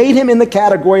cash made him in the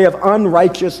category of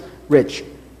unrighteous rich.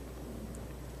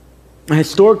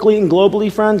 Historically and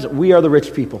globally, friends, we are the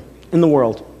rich people in the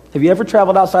world. Have you ever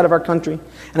traveled outside of our country?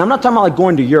 And I'm not talking about like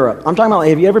going to Europe. I'm talking about,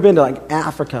 have you ever been to like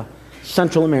Africa,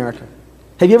 Central America?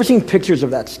 Have you ever seen pictures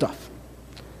of that stuff?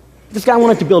 This guy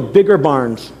wanted to build bigger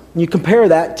barns. And you compare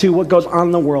that to what goes on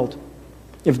in the world.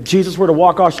 If Jesus were to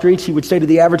walk our streets, he would say to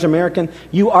the average American,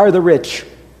 you are the rich.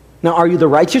 Now, are you the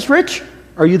righteous rich?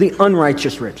 Or are you the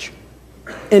unrighteous rich?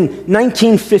 In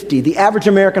 1950, the average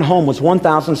American home was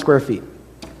 1,000 square feet.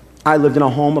 I lived in a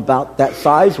home about that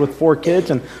size with 4 kids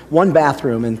and 1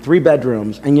 bathroom and 3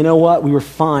 bedrooms. And you know what? We were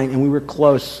fine and we were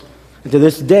close. And to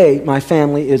this day, my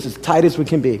family is as tight as we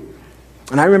can be.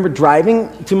 And I remember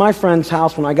driving to my friend's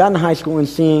house when I got in high school and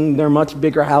seeing their much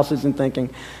bigger houses and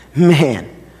thinking, man,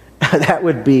 that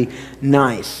would be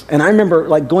nice. And I remember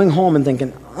like going home and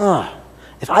thinking,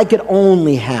 if I could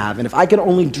only have, and if I could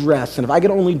only dress, and if I could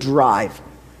only drive.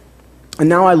 And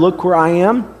now I look where I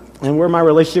am and where my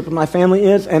relationship with my family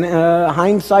is, and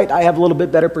hindsight, I have a little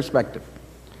bit better perspective.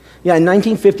 Yeah, in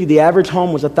 1950, the average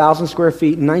home was 1,000 square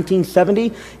feet. In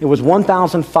 1970, it was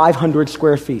 1,500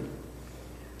 square feet.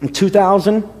 In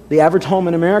 2000, The average home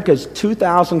in America is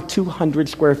 2,200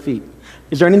 square feet.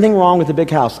 Is there anything wrong with a big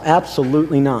house?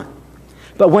 Absolutely not.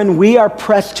 But when we are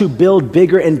pressed to build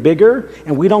bigger and bigger,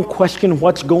 and we don't question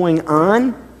what's going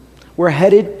on, we're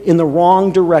headed in the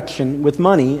wrong direction with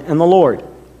money and the Lord.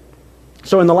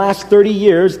 So in the last 30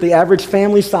 years, the average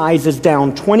family size is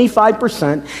down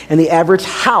 25%, and the average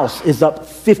house is up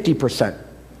 50%.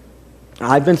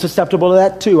 I've been susceptible to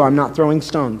that too. I'm not throwing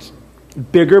stones.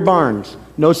 Bigger barns.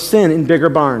 No sin in bigger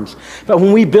barns. But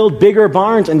when we build bigger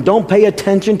barns and don't pay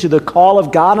attention to the call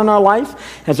of God in our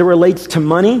life as it relates to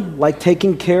money, like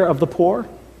taking care of the poor,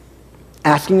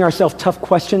 asking ourselves tough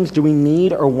questions, do we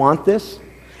need or want this?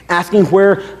 Asking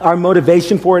where our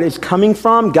motivation for it is coming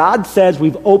from, God says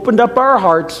we've opened up our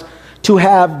hearts to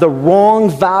have the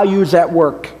wrong values at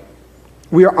work.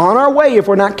 We are on our way, if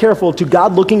we're not careful, to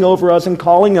God looking over us and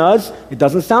calling us, it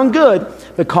doesn't sound good,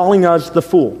 but calling us the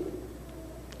fool.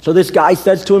 So this guy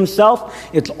says to himself,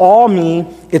 it's all me,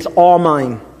 it's all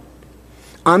mine.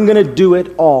 I'm going to do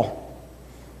it all.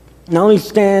 Now let me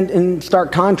stand in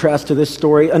stark contrast to this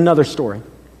story, another story.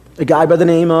 A guy by the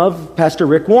name of Pastor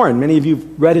Rick Warren. Many of you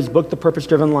have read his book, The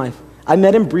Purpose-Driven Life. I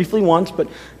met him briefly once, but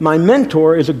my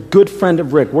mentor is a good friend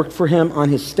of Rick, worked for him on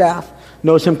his staff,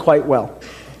 knows him quite well.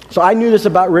 So I knew this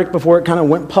about Rick before it kind of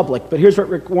went public, but here's what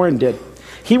Rick Warren did.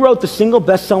 He wrote the single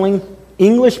best-selling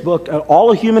English book of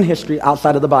all of human history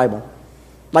outside of the Bible,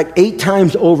 like 8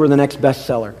 times over the next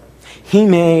bestseller. He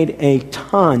made a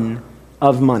ton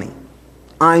of money.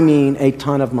 I mean a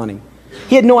ton of money.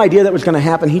 He had no idea that was going to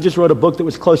happen. He just wrote a book that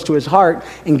was close to his heart,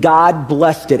 and God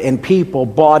blessed it, and people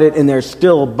bought it, and they're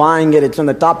still buying it. It's in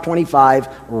the top 25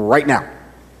 right now.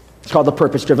 It's called The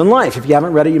Purpose-Driven Life. If you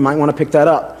haven't read it, you might want to pick that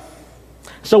up.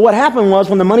 So what happened was,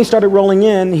 when the money started rolling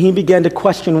in, he began to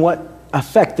question what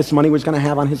effect this money was going to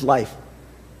have on his life.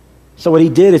 So what he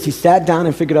did is he sat down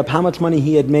and figured out how much money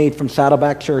he had made from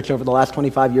Saddleback Church over the last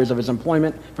 25 years of his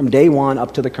employment, from day one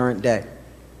up to the current day.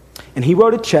 And he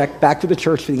wrote a check back to the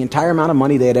church for the entire amount of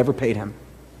money they had ever paid him.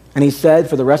 And he said,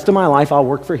 for the rest of my life, I'll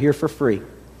work for here for free.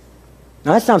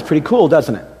 Now that sounds pretty cool,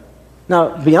 doesn't it?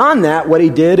 Now, beyond that, what he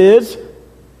did is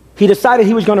he decided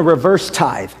he was going to reverse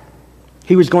tithe.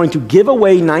 He was going to give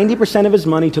away 90% of his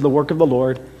money to the work of the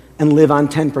Lord and live on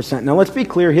 10%. Now, let's be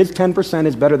clear, his 10%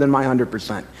 is better than my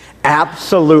 100%.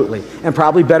 Absolutely. And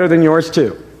probably better than yours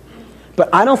too.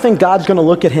 But I don't think God's going to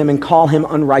look at him and call him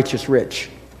unrighteous rich.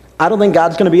 I don't think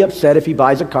God's going to be upset if he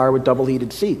buys a car with double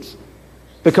heated seats,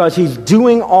 because he's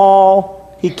doing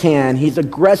all he can. He's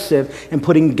aggressive in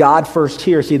putting God first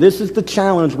here. See, this is the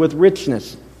challenge with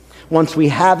richness. Once we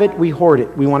have it, we hoard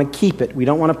it. We want to keep it. We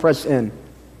don't want to press in.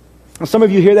 Now, some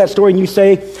of you hear that story and you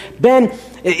say, Ben,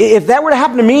 if that were to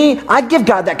happen to me, I'd give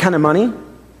God that kind of money.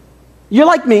 You're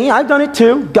like me. I've done it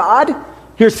too. God,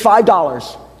 here's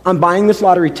 $5. I'm buying this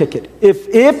lottery ticket.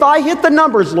 If I hit the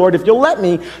numbers, Lord, if you'll let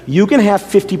me, you can have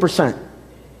 50%.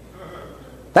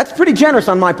 That's pretty generous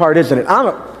on my part, isn't it? I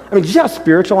mean, do you see how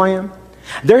spiritual I am?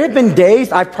 There have been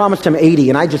days I've promised him 80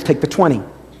 and I just take the 20.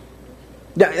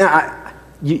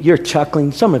 You're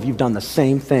chuckling. Some of you have done the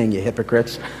same thing, you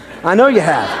hypocrites. I know you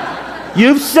have.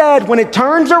 You've said, when it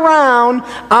turns around,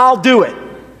 I'll do it.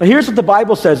 But here's what the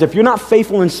Bible says. If you're not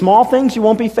faithful in small things, you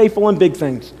won't be faithful in big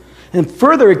things. And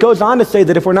further, it goes on to say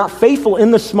that if we're not faithful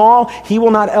in the small, he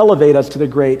will not elevate us to the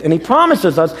great. And he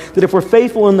promises us that if we're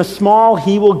faithful in the small,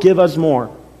 he will give us more.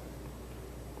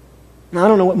 Now, I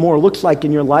don't know what more looks like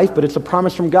in your life, but it's a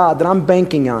promise from God that I'm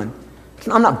banking on.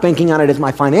 I'm not banking on it as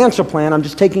my financial plan. I'm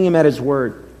just taking him at his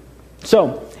word.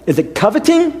 So, is it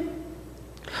coveting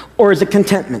or is it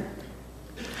contentment?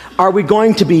 Are we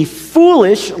going to be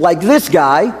foolish like this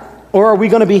guy, or are we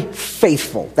going to be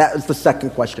faithful? That is the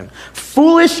second question.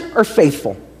 Foolish or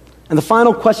faithful? And the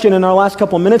final question in our last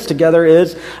couple of minutes together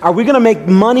is, are we going to make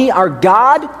money our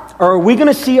God, or are we going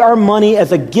to see our money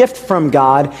as a gift from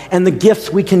God and the gifts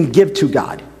we can give to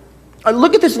God?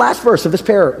 Look at this last verse of this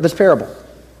parable.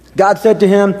 God said to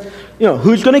him,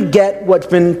 who's going to get what's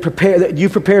been prepared, that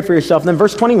you've prepared for yourself? And then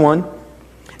verse 21,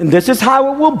 and this is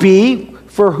how it will be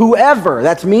for whoever,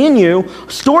 that's me and you,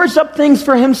 stores up things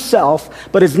for himself,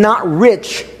 but is not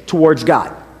rich towards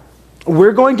God.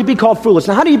 We're going to be called foolish.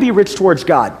 Now, how do you be rich towards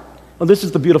God? Well, this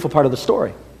is the beautiful part of the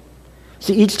story.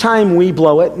 See, each time we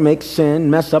blow it, make sin,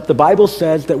 mess up, the Bible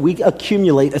says that we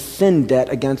accumulate a sin debt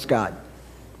against God.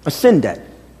 A sin debt.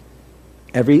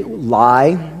 Every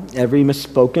lie, every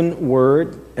misspoken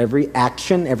word, every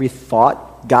action, every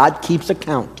thought, God keeps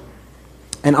account.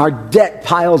 And our debt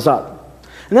piles up.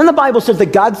 And then the Bible says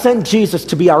that God sent Jesus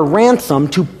to be our ransom,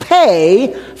 to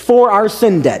pay for our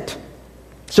sin debt,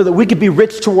 so that we could be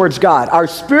rich towards God. Our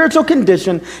spiritual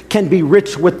condition can be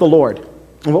rich with the Lord.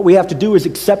 And what we have to do is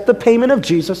accept the payment of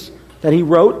Jesus, that he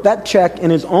wrote that check in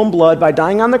his own blood by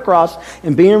dying on the cross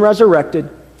and being resurrected.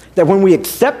 That when we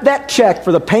accept that check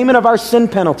for the payment of our sin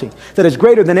penalty, that is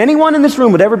greater than anyone in this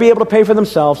room would ever be able to pay for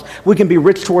themselves, we can be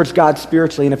rich towards God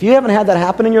spiritually. And if you haven't had that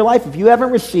happen in your life, if you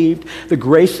haven't received the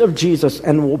grace of Jesus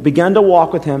and will begin to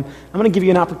walk with him, I'm going to give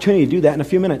you an opportunity to do that in a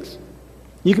few minutes.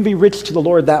 You can be rich to the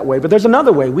Lord that way. But there's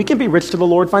another way. We can be rich to the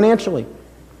Lord financially.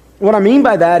 What I mean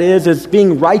by that is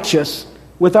being righteous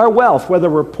with our wealth, whether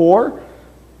we're poor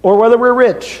or whether we're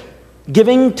rich.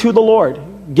 Giving to the Lord,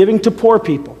 giving to poor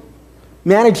people.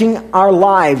 Managing our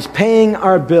lives, paying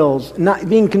our bills, not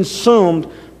being consumed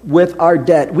with our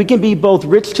debt. We can be both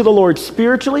rich to the Lord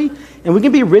spiritually, and we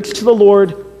can be rich to the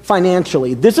Lord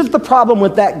financially. This is the problem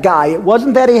with that guy. It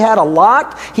wasn't that he had a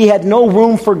lot, he had no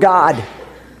room for God.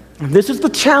 This is the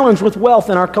challenge with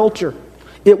wealth in our culture.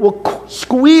 It will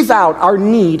squeeze out our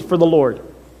need for the Lord.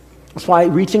 That's why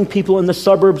reaching people in the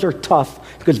suburbs are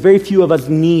tough, because very few of us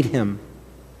need him.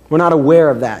 We're not aware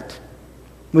of that.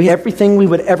 We have everything we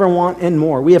would ever want and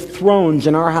more. We have thrones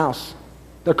in our house.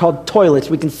 They're called toilets.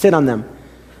 We can sit on them.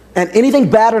 And anything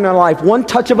bad in our life, one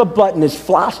touch of a button is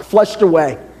flushed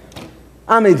away.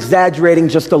 I'm exaggerating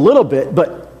just a little bit,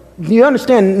 but you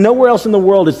understand, nowhere else in the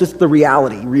world is this the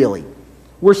reality, really.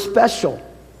 We're special.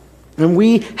 And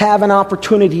we have an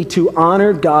opportunity to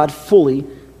honor God fully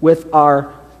with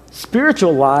our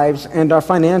spiritual lives and our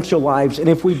financial lives. And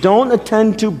if we don't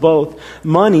attend to both,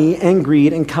 money and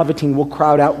greed and coveting will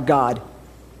crowd out God.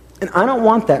 And I don't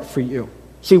want that for you.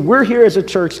 See, we're here as a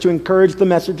church to encourage the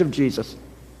message of Jesus.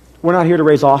 We're not here to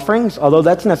raise offerings, although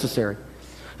that's necessary.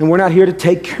 And we're not here to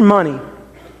take your money.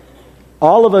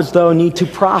 All of us, though, need to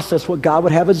process what God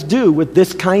would have us do with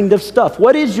this kind of stuff.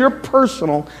 What is your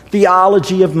personal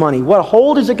theology of money? What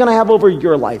hold is it going to have over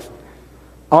your life?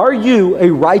 Are you a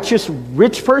righteous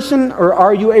rich person, or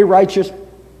are you a righteous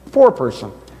poor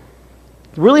person?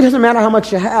 It really doesn't matter how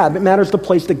much you have. It matters the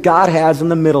place that God has in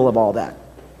the middle of all that.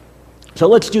 So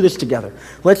let's do this together.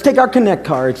 Let's take our Connect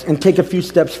cards and take a few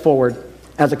steps forward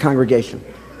as a congregation.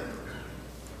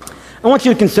 I want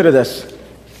you to consider this.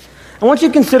 I want you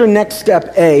to consider next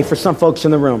step A for some folks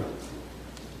in the room.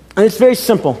 And it's very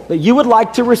simple, that you would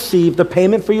like to receive the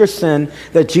payment for your sin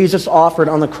that Jesus offered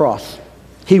on the cross.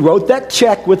 He wrote that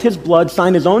check with his blood,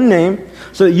 signed his own name,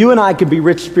 so that you and I could be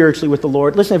rich spiritually with the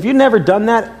Lord. Listen, if you've never done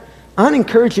that, I'd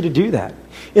encourage you to do that.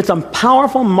 It's a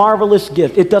powerful, marvelous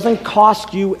gift. It doesn't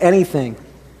cost you anything.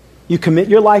 You commit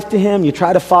your life to him. You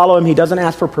try to follow him. He doesn't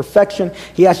ask for perfection.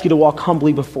 He asks you to walk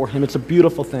humbly before him. It's a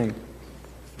beautiful thing.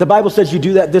 The Bible says you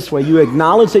do that this way. You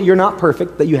acknowledge that you're not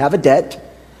perfect, that you have a debt,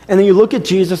 and then you look at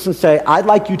Jesus and say, I'd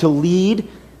like you to lead.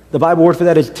 The Bible word for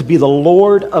that is to be the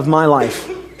Lord of my life.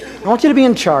 I want you to be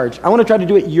in charge. I want to try to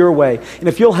do it your way. And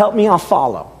if you'll help me, I'll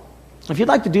follow. If you'd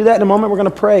like to do that in a moment, we're going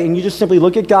to pray. And you just simply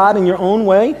look at God in your own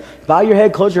way. Bow your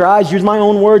head, close your eyes, use my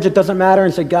own words. It doesn't matter.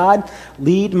 And say, God,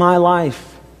 lead my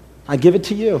life. I give it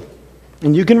to you.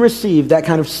 And you can receive that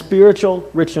kind of spiritual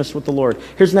richness with the Lord.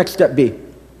 Here's next step B.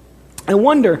 I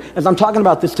wonder, as I'm talking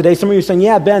about this today, some of you are saying,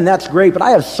 yeah, Ben, that's great, but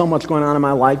I have so much going on in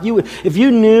my life. If you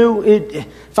knew it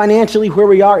financially where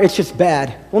we are, it's just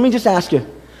bad. Let me just ask you,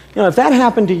 if that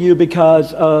happened to you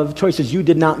because of choices you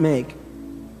did not make,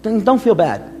 then don't feel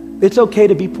bad. It's okay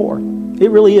to be poor.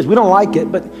 It really is. We don't like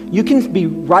it, but you can be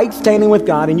right standing with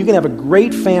God, and you can have a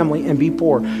great family and be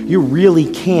poor. You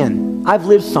really can. I've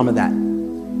lived some of that.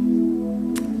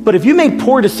 But if you made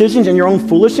poor decisions and your own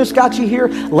foolishness got you here,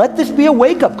 let this be a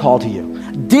wake-up call to you.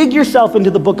 Dig yourself into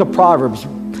the book of Proverbs.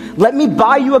 Let me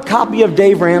buy you a copy of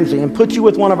Dave Ramsey and put you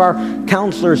with one of our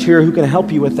counselors here who can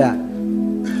help you with that.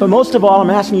 But most of all, I'm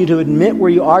asking you to admit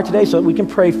where you are today so that we can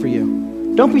pray for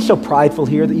you. Don't be so prideful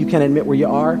here that you can't admit where you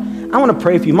are. I want to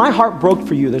pray for you. My heart broke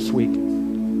for you this week.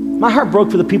 My heart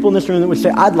broke for the people in this room that would say,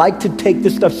 I'd like to take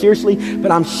this stuff seriously, but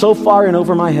I'm so far in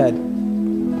over my head.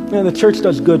 The church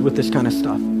does good with this kind of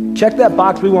stuff. Check that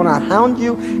box. We will not hound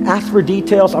you. Ask for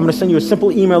details. I'm going to send you a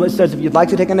simple email that says if you'd like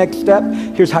to take a next step,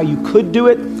 here's how you could do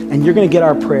it, and you're going to get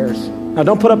our prayers. Now,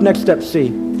 don't put up next step C.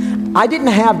 I didn't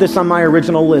have this on my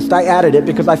original list. I added it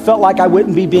because I felt like I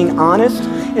wouldn't be being honest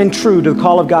and true to the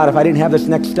call of God if I didn't have this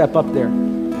next step up there.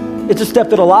 It's a step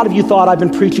that a lot of you thought I've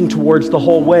been preaching towards the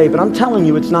whole way, but I'm telling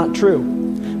you it's not true.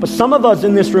 But some of us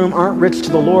in this room aren't rich to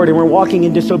the Lord, and we're walking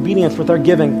in disobedience with our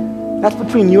giving. That's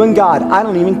between you and God. I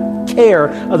don't even care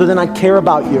other than I care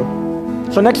about you.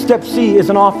 So next step C is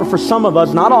an offer for some of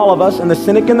us, not all of us, and the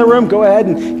cynic in the room, go ahead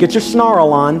and get your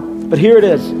snarl on. But here it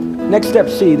is. Next step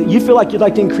C, that you feel like you'd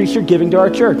like to increase your giving to our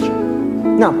church.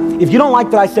 Now, if you don't like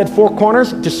that I said four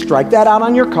corners, just strike that out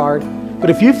on your card. But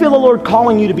if you feel the Lord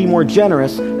calling you to be more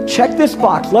generous, check this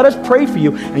box. Let us pray for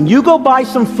you. And you go buy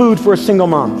some food for a single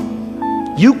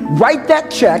mom. You write that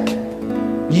check.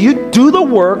 You do the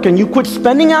work and you quit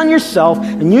spending on yourself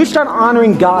and you start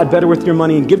honoring God better with your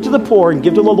money and give to the poor and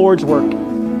give to the Lord's work.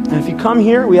 And if you come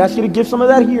here, we ask you to give some of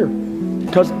that here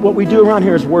because what we do around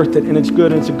here is worth it and it's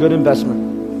good and it's a good investment.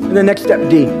 And then next step,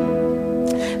 D.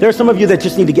 There are some of you that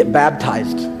just need to get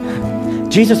baptized.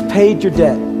 Jesus paid your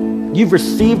debt. You've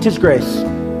received his grace.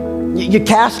 You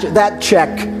cast that check,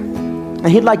 and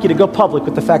he'd like you to go public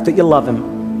with the fact that you love him,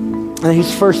 and that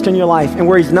he's first in your life. And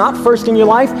where he's not first in your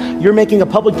life, you're making a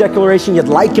public declaration you'd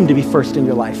like him to be first in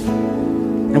your life.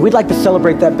 And we'd like to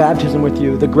celebrate that baptism with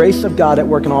you, the grace of God at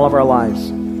work in all of our lives.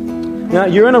 Now,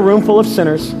 you're in a room full of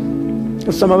sinners,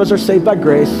 and some of us are saved by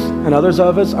grace, and others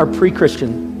of us are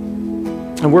pre-Christian.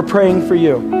 And we're praying for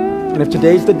you. And if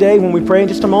today's the day when we pray in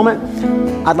just a moment,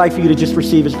 I'd like for you to just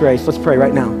receive his grace. Let's pray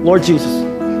right now. Lord Jesus,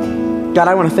 God,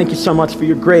 I want to thank you so much for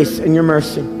your grace and your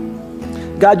mercy.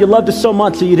 God, you loved us so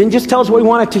much that you didn't just tell us what we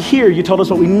wanted to hear, you told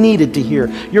us what we needed to hear.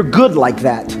 You're good like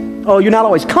that. Oh, you're not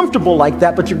always comfortable like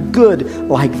that, but you're good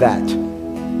like that.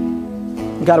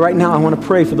 God, right now I want to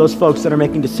pray for those folks that are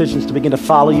making decisions to begin to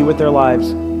follow you with their lives.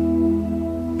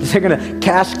 They're going to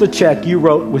cash the check you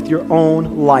wrote with your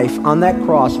own life on that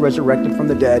cross, resurrected from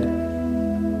the dead.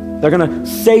 They're going to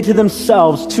say to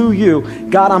themselves, to you,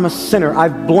 God, I'm a sinner.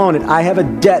 I've blown it. I have a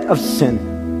debt of sin.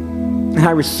 And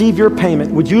I receive your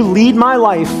payment. Would you lead my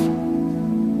life?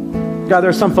 God, there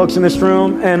are some folks in this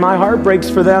room, and my heart breaks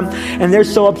for them, and they're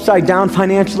so upside down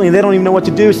financially, and they don't even know what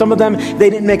to do. Some of them, they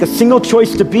didn't make a single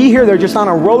choice to be here. They're just on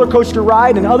a roller coaster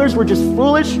ride, and others were just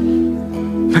foolish.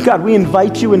 But God, we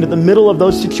invite you into the middle of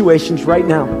those situations right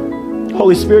now.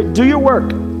 Holy Spirit, do your work.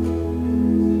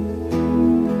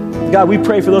 God, we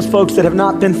pray for those folks that have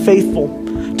not been faithful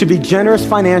to be generous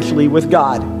financially with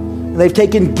God. They've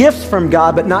taken gifts from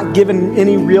God, but not given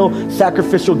any real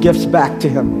sacrificial gifts back to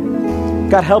him.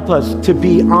 God, help us to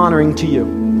be honoring to you.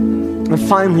 And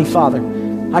finally, Father,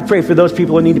 I pray for those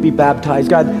people who need to be baptized.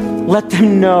 God, let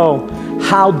them know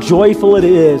how joyful it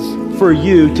is for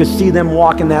you to see them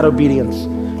walk in that obedience,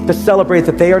 to celebrate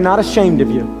that they are not ashamed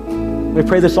of you. We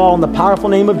pray this all in the powerful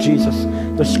name of Jesus,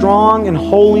 the strong and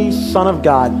holy Son of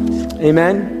God.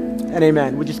 Amen and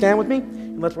amen. Would you stand with me?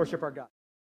 And let's worship our God.